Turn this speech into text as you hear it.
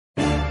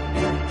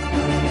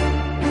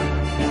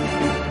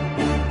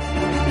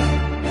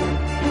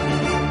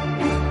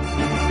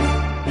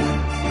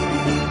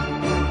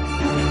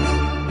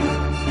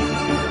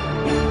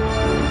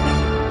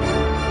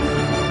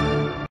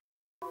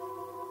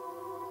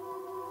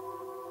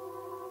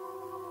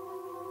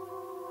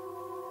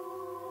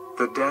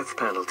The death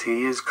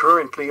penalty is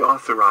currently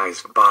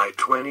authorized by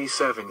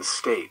 27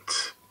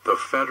 states, the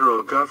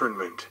federal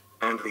government,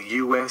 and the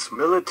U.S.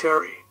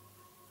 military.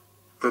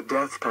 The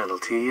death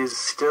penalty is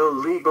still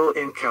legal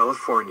in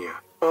California,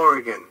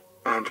 Oregon,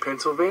 and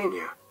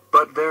Pennsylvania,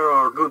 but there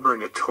are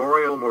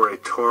gubernatorial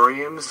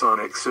moratoriums on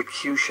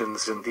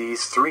executions in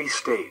these 3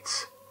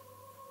 states.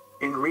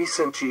 In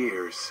recent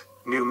years,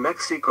 New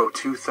Mexico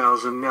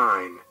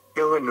 2009,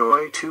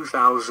 Illinois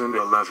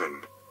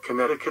 2011,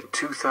 Connecticut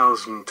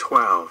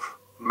 2012,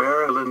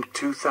 Maryland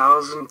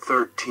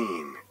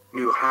 2013,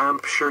 New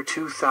Hampshire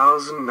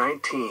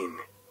 2019,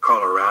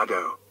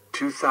 Colorado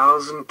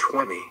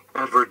 2020,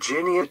 and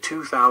Virginia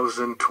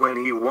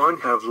 2021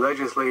 have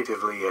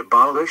legislatively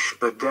abolished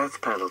the death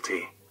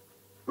penalty,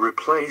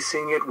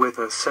 replacing it with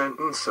a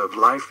sentence of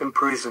life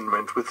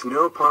imprisonment with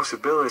no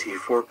possibility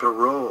for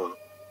parole.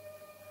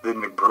 The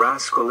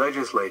Nebraska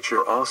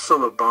legislature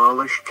also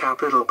abolished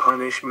capital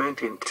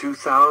punishment in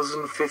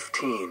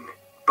 2015,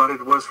 but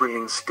it was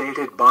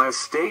reinstated by a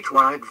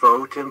statewide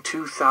vote in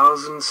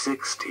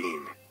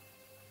 2016.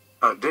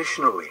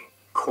 Additionally,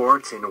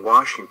 courts in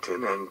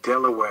Washington and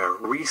Delaware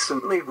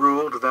recently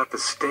ruled that the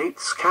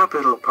state's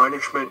capital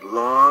punishment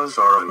laws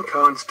are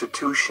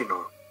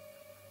unconstitutional.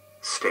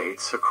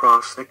 States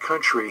across the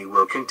country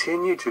will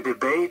continue to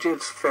debate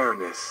its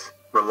fairness,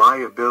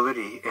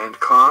 reliability, and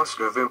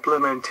cost of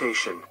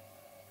implementation.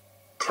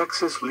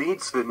 Texas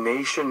leads the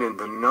nation in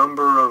the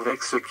number of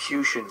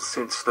executions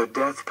since the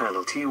death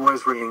penalty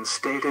was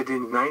reinstated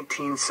in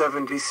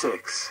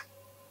 1976.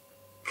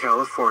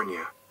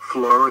 California,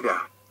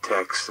 Florida,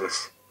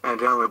 Texas,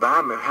 and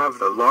Alabama have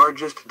the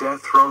largest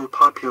death row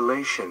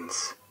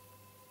populations.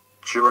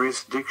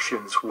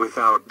 Jurisdictions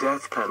without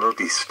death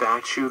penalty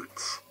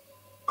statutes: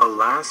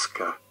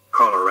 Alaska,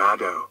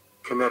 Colorado,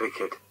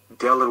 Connecticut,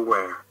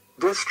 Delaware,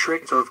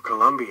 District of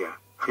Columbia,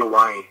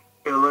 Hawaii,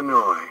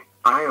 Illinois,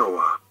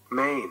 Iowa,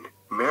 Maine,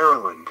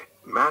 Maryland,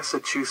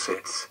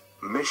 Massachusetts,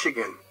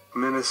 Michigan,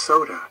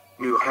 Minnesota,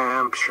 New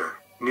Hampshire,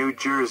 New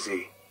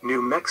Jersey,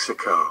 New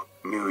Mexico,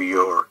 New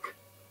York,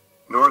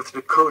 North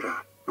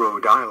Dakota,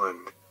 Rhode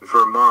Island,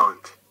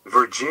 Vermont,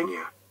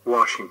 Virginia,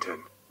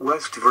 Washington,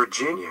 West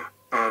Virginia,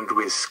 and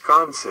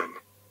Wisconsin.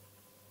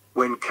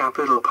 When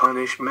capital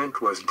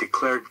punishment was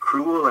declared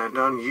cruel and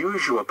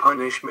unusual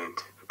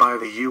punishment by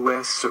the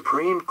U.S.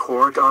 Supreme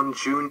Court on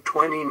June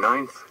 29,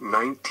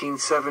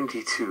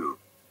 1972,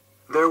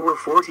 there were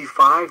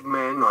 45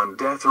 men on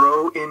death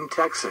row in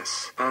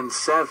Texas and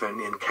 7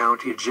 in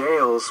county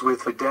jails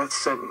with a death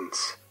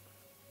sentence.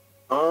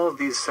 All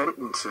these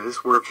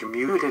sentences were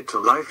commuted to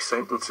life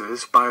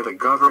sentences by the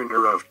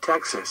governor of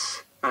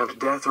Texas, and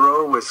death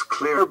row was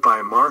clear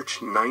by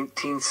March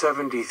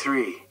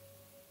 1973.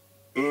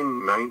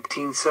 In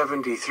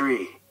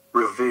 1973,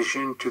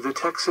 revision to the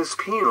Texas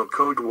Penal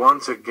Code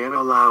once again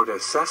allowed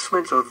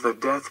assessment of the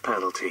death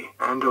penalty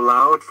and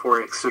allowed for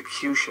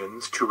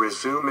executions to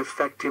resume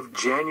effective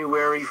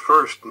January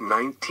 1,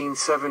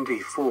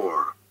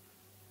 1974.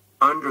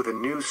 Under the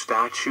new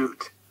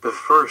statute, the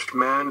first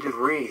man de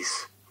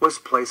Vries was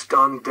placed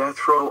on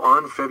death row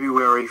on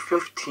February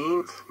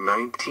 15,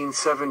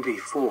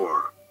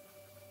 1974.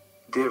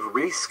 De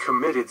Vries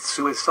committed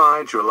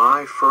suicide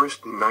July 1,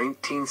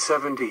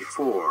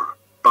 1974,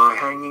 by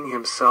hanging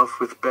himself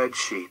with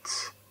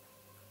bedsheets.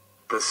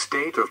 The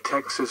state of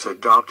Texas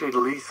adopted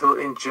lethal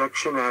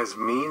injection as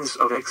means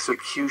of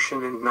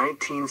execution in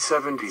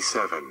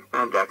 1977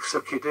 and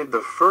executed the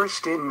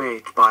first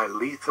inmate by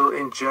lethal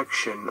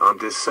injection on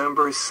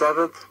December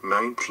 7,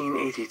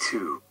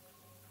 1982.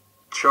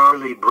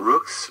 Charlie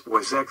Brooks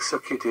was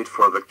executed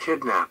for the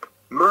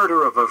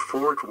murder of a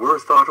Fort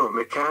Worth auto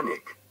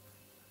mechanic.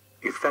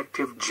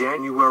 Effective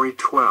January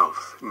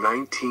 12,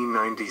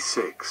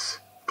 1996,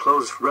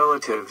 close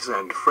relatives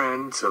and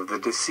friends of the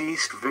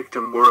deceased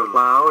victim were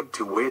allowed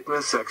to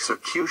witness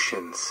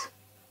executions.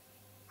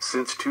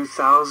 Since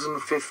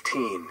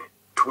 2015,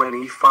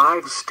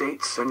 25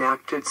 states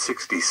enacted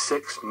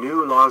 66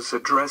 new laws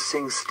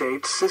addressing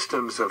state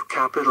systems of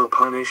capital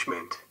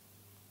punishment.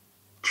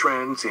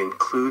 Trends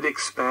include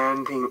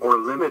expanding or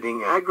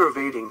limiting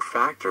aggravating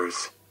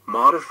factors,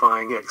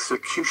 modifying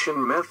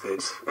execution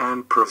methods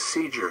and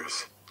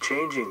procedures,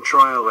 changing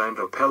trial and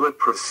appellate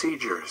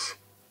procedures,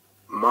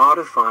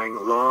 modifying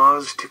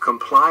laws to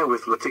comply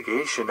with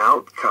litigation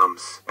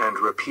outcomes, and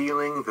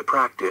repealing the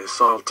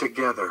practice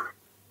altogether.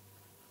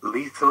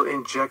 Lethal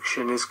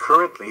injection is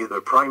currently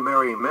the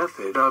primary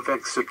method of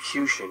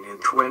execution in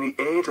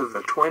 28 of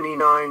the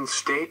 29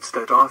 states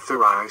that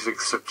authorize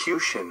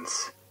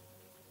executions.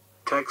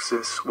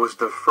 Texas was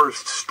the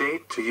first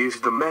state to use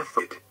the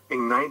method,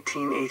 in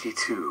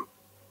 1982.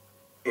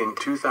 In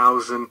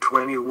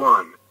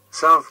 2021,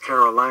 South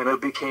Carolina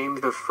became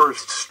the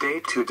first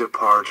state to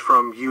depart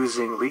from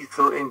using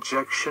lethal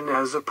injection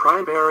as a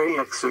primary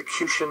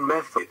execution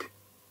method.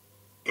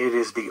 It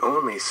is the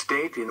only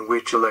state in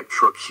which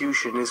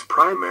electrocution is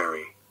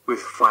primary, with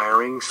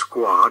firing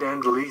squad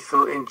and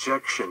lethal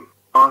injection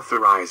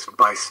authorized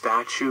by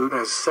statute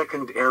as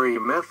secondary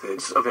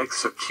methods of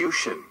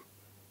execution.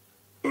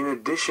 In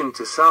addition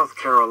to South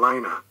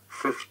Carolina,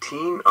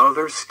 15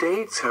 other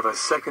states have a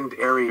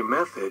secondary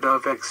method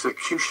of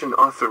execution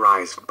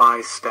authorized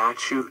by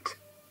statute.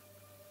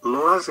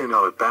 Laws in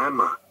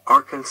Alabama,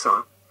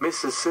 Arkansas,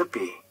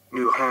 Mississippi,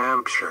 New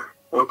Hampshire,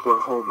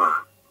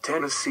 Oklahoma,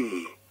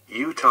 Tennessee,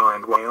 Utah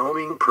and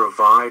Wyoming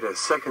provide a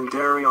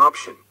secondary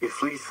option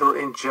if lethal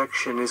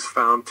injection is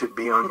found to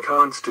be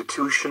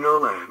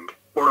unconstitutional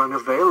or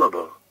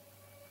unavailable.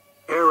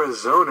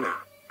 Arizona,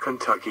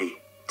 Kentucky,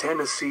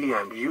 Tennessee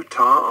and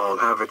Utah all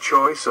have a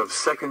choice of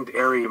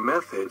secondary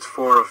methods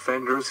for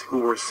offenders who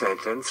were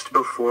sentenced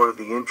before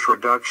the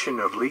introduction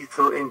of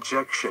lethal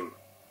injection.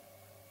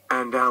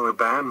 And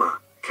Alabama,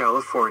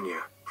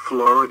 California,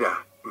 Florida,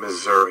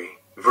 Missouri,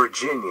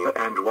 Virginia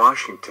and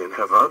Washington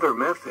have other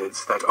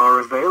methods that are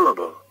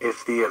available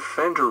if the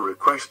offender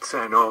requests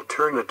an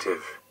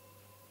alternative.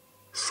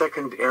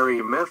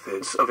 Secondary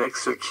methods of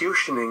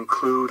execution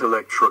include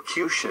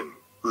electrocution,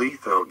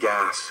 lethal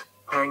gas,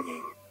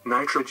 hanging,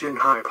 nitrogen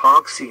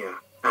hypoxia,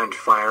 and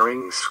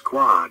firing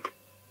squad.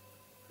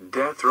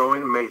 Death row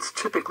inmates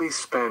typically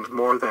spend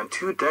more than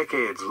 2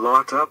 decades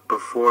locked up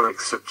before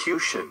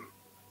execution.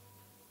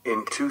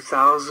 In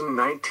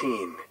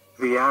 2019,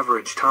 the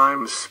average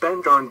time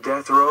spent on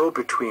death row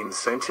between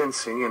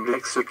sentencing and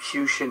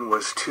execution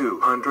was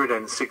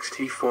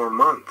 264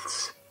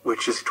 months,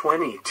 which is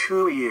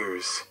 22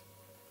 years.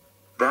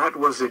 That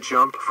was a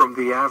jump from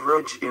the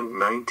average in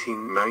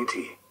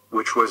 1990,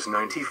 which was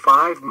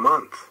 95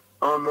 months,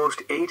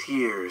 almost 8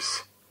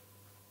 years.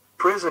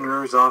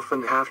 Prisoners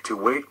often have to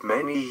wait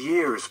many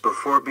years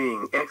before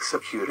being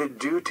executed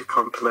due to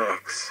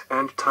complex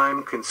and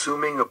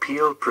time-consuming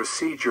appeal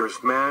procedures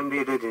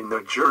mandated in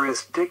the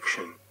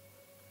jurisdiction.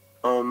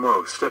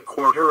 Almost a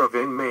quarter of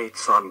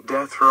inmates on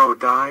death row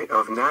die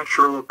of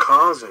natural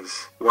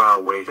causes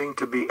while waiting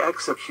to be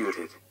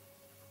executed.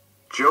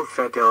 Joe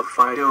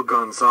Fedelfido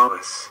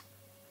Gonzales.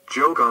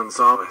 Joe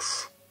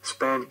Gonzales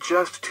spent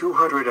just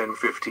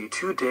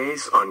 252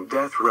 days on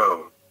death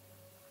row.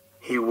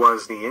 He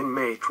was the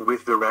inmate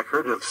with the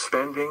record of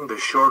spending the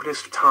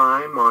shortest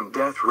time on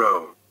death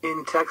row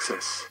in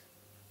Texas.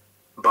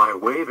 By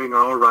waiving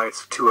all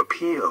rights to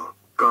appeal,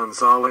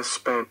 Gonzales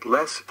spent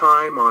less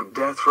time on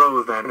death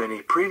row than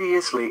any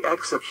previously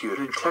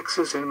executed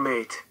Texas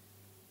inmate.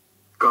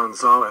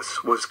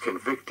 Gonzales was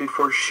convicted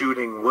for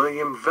shooting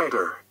William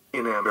Vedder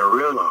in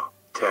Amarillo,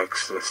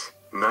 Texas,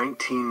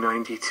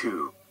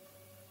 1992.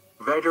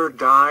 Vedder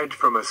died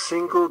from a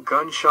single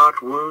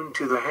gunshot wound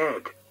to the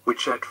head,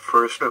 which at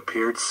first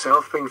appeared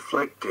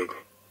self-inflicted.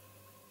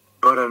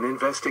 But an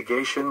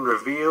investigation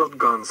revealed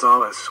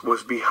Gonzales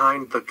was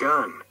behind the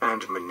gun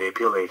and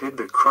manipulated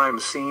the crime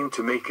scene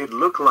to make it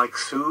look like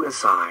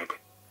suicide.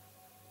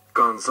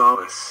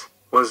 Gonzales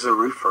was a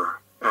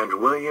roofer, and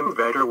William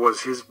Vedder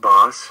was his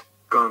boss.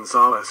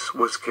 Gonzales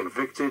was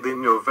convicted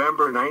in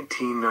November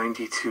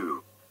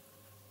 1992.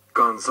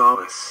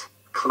 Gonzales,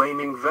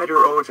 claiming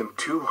Vedder owed him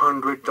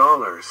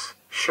 $200,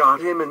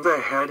 shot him in the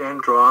head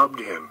and robbed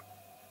him.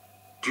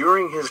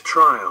 During his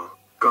trial,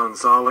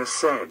 Gonzales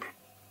said,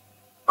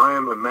 "I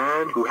am a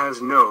man who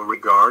has no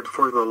regard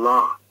for the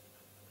law.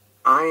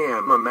 I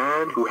am a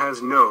man who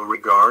has no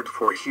regard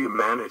for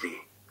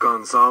humanity."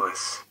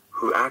 Gonzales,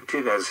 who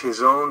acted as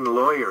his own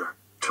lawyer,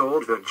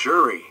 told the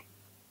jury,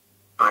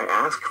 "I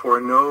ask for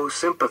no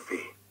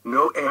sympathy,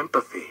 no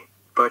empathy,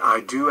 but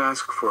I do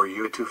ask for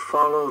you to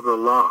follow the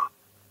law."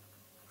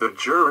 The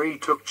jury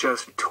took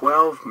just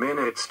 12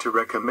 minutes to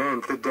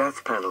recommend the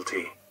death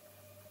penalty.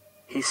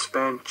 He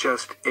spent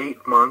just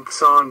 8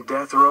 months on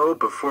death row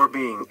before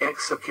being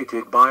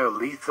executed by a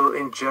lethal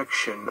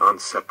injection on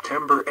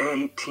September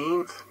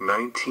 18,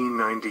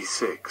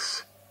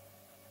 1996.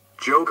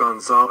 Joe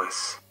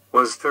Gonzales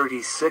was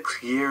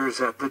 36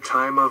 years at the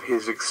time of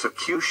his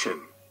execution,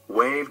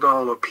 waived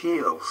all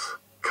appeals,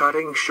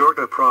 cutting short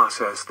a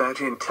process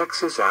that in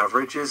Texas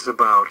averages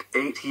about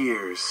 8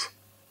 years.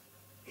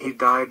 He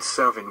died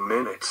 7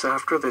 minutes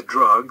after the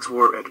drugs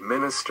were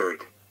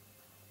administered.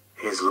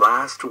 His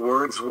last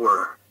words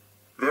were,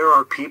 "There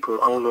are people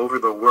all over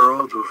the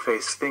world who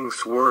face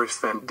things worse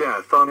than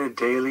death on a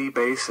daily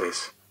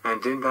basis,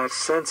 and in that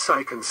sense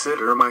I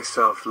consider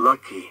myself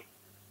lucky.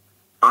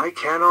 I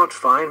cannot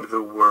find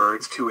the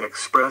words to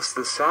express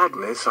the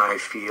sadness I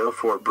feel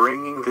for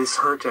bringing this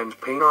hurt and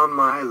pain on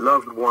my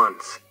loved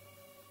ones.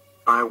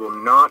 I will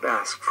not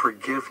ask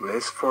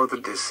forgiveness for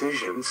the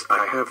decisions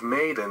I have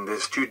made in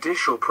this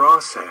judicial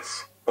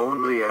process,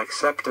 only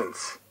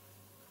acceptance.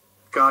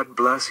 God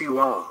bless you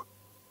all."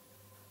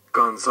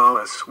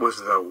 Gonzales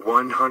was the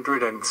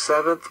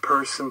 107th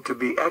person to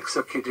be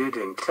executed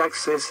in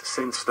Texas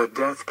since the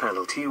death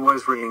penalty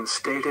was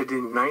reinstated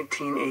in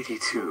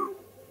 1982.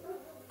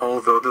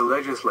 Although the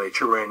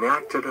legislature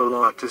enacted a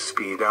law to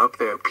speed up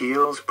the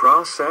appeals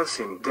process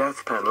in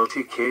death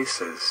penalty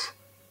cases,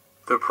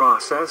 the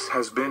process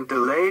has been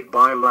delayed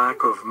by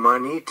lack of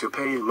money to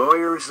pay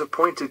lawyers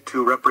appointed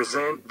to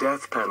represent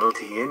death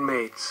penalty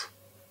inmates.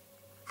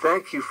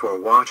 Thank you for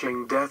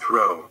watching Death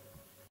Row.